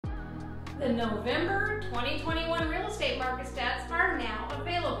The November 2021 real estate market stats are now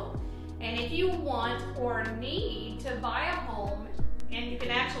available. And if you want or need to buy a home, and you can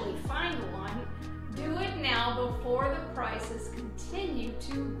actually find one, do it now before the prices continue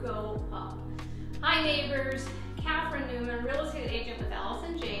to go up. Hi neighbors, Catherine Newman, real estate agent with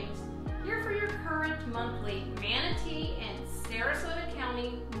Allison James, here for your current monthly Manatee and Sarasota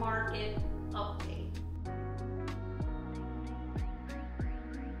County market update.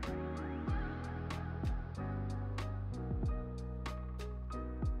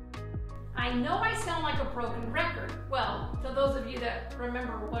 I know I sound like a broken record, well, to those of you that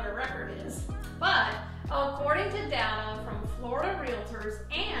remember what a record is, but according to data from Florida Realtors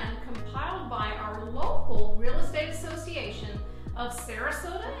and compiled by our local real estate association of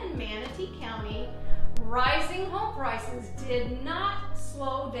Sarasota and Manatee County, rising home prices did not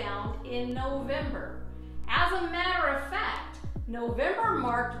slow down in November. As a matter of fact, November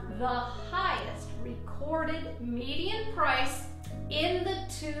marked the highest recorded median price in the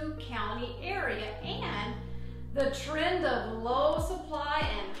two-county area, and the trend of low supply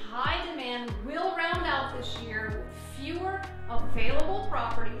and high demand will round out this year with fewer available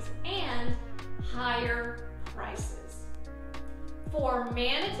properties and higher prices. For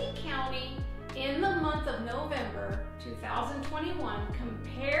Manatee County in the month of November 2021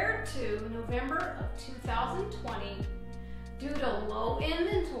 compared to November of 2020, due to low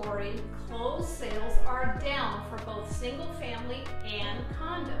inventory, closed sales are down for both single-family and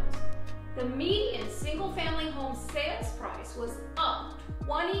condos. The median single-family home sales price was up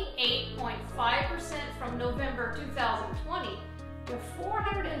 28.5% from November 2020 to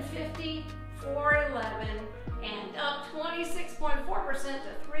 $450,411 and up 26.4%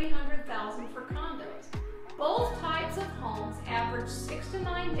 to $300,000 for condos. Both types of homes average 6 to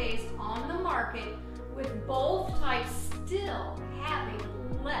 9 days on the market, with both types still having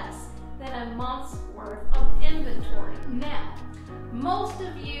less than a month's worth of inventory. Now, most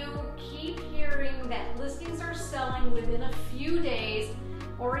of you keep hearing that listings are selling within a few days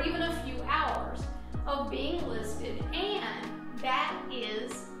or even a few hours of being listed, and that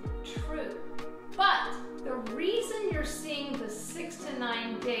is true. But the reason you're seeing the 6 to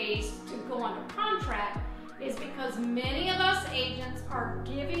 9 days to go under contract is because many of us agents are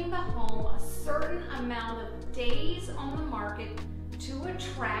giving the home a certain amount of days on the market to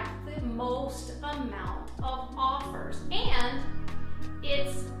attract the most amount of offers, and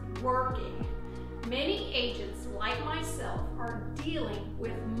it's working. Many agents like myself are dealing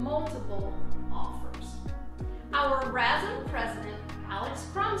with multiple offers. Our RASM president, Alex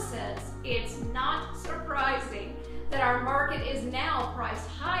Crum, says it's not surprising that our market is now priced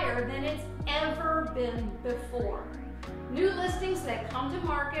higher than it's ever been before. New listings that come to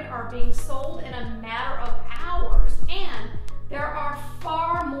market are being sold in a matter of hours, and there are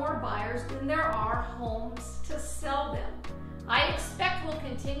far more buyers than there are homes to sell them. I expect we'll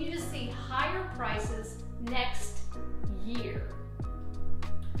continue to see higher prices next year.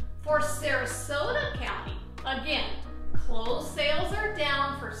 For Sarasota County, again, closed sales are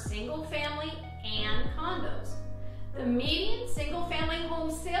down for single family and condos. The median single-family home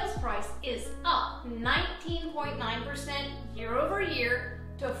sales price is up 19.9% year over year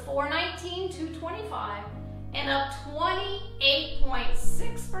to $419,225 and up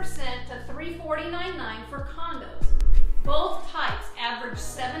 28.6% to $349,900 for condos. Both types average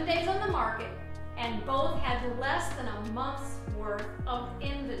 7 days on the market, and both had less than a month's worth of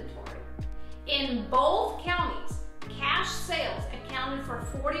inventory. In both counties, cash sales accounted for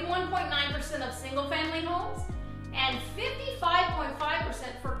 41.9% of single-family homes and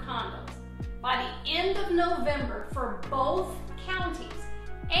 55.5% for condos. By the end of November, for both counties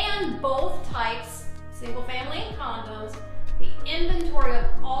and both types, single family and condos, the inventory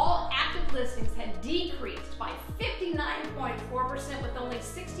of all active listings had decreased by 59.4% with only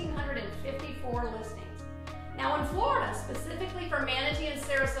 1,654 listings. Now in Florida, specifically for Manatee and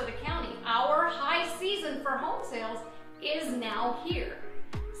Sarasota County, our high season for home sales is now here.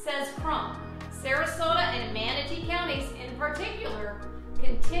 Says Crum, Sarasota and Manatee counties in particular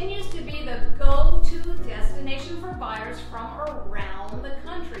continues to be the go-to destination for buyers from around the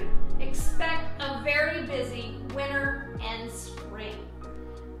country. Expect a very busy winter and spring.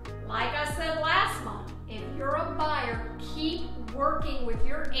 Like I said last month, if you're a buyer, keep working with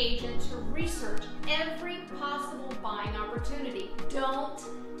your agent to research every possible buying opportunity. Don't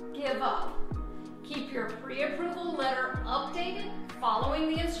give up. Keep your pre-approval letter updated, following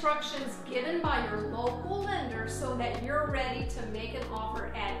the instructions given by your local lender so that you're ready to make an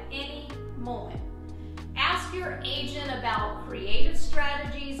offer at any moment. Ask your agent about creative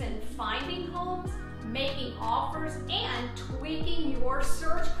strategies in finding homes making offers and tweaking your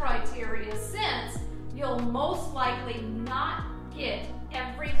search criteria, since you'll most likely not get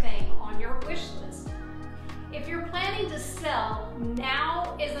everything on your wish list. If you're planning to sell,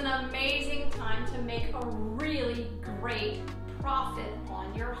 now is an amazing time to make a really great profit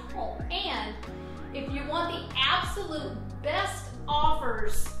on your home. And if you want the absolute best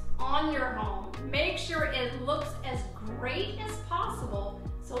offers on your home, make sure it looks as great as possible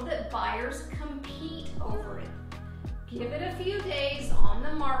so that buyers compete over it. Give it a few days on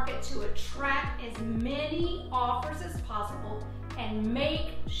the market to attract as many offers as possible, and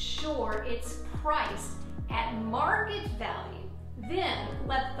make sure it's priced at market value. Then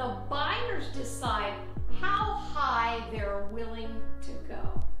let the buyers decide how high they're willing to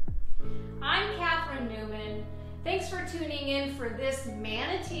go. I'm Catherine Newman. Thanks for tuning in for this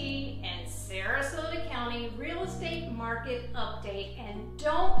Manatee and Sarasota County real estate market update, and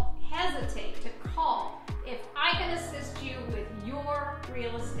don't hesitate to call if I can assist you with your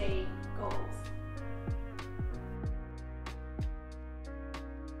real estate goals.